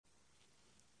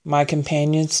My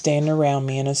companions stand around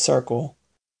me in a circle,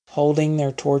 holding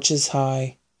their torches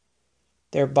high.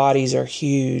 Their bodies are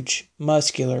huge,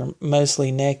 muscular,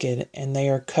 mostly naked, and they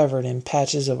are covered in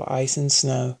patches of ice and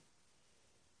snow.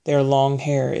 Their long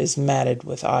hair is matted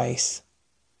with ice.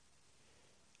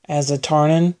 As a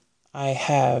Tarnan, I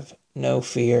have no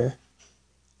fear.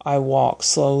 I walk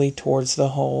slowly towards the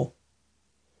hole.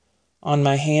 On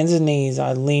my hands and knees,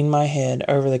 I lean my head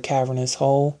over the cavernous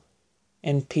hole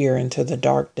and peer into the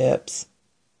dark depths.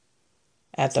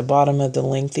 At the bottom of the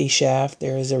lengthy shaft,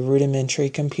 there is a rudimentary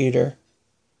computer.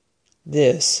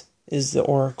 This is the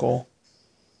Oracle,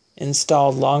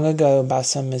 installed long ago by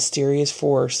some mysterious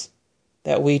force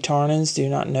that we Tarnans do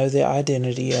not know the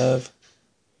identity of.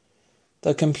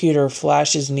 The computer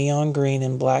flashes neon green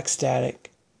and black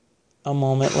static. A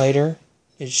moment later,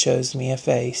 it shows me a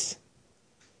face.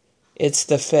 It's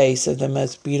the face of the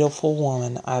most beautiful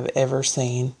woman I've ever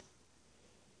seen.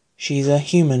 She's a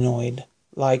humanoid,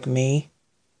 like me.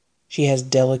 She has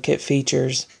delicate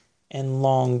features and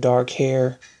long dark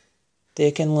hair,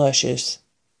 thick and luscious,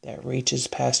 that reaches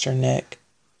past her neck.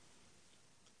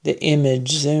 The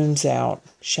image zooms out,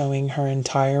 showing her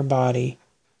entire body.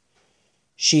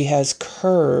 She has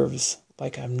curves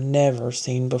like I've never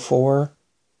seen before.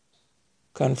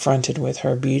 Confronted with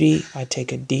her beauty, I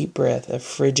take a deep breath of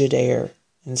frigid air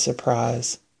in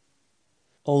surprise.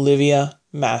 Olivia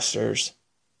Masters,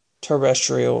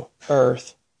 Terrestrial,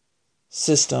 Earth,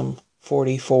 System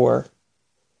 44,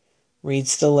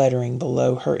 reads the lettering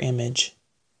below her image.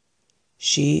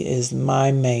 She is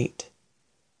my mate.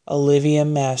 Olivia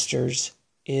Masters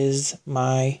is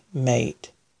my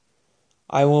mate.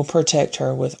 I will protect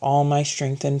her with all my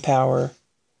strength and power.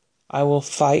 I will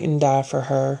fight and die for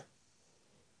her.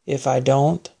 If I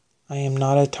don't, I am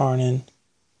not a Tarnan.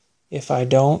 If I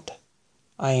don't,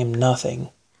 I am nothing.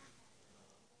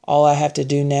 All I have to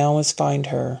do now is find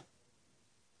her.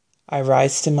 I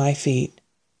rise to my feet,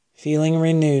 feeling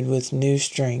renewed with new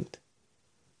strength.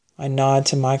 I nod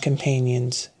to my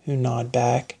companions, who nod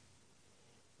back.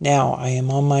 Now I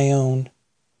am on my own.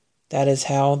 That is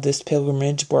how this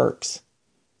pilgrimage works.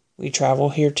 We travel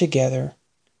here together,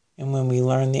 and when we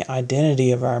learn the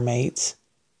identity of our mates,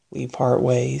 we part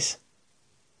ways.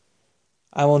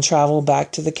 I will travel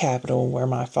back to the capital where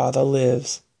my father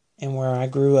lives and where I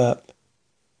grew up.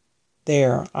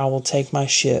 There I will take my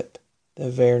ship,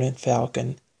 the Verdant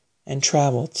Falcon, and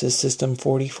travel to System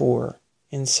 44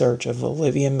 in search of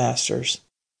Olivia Masters.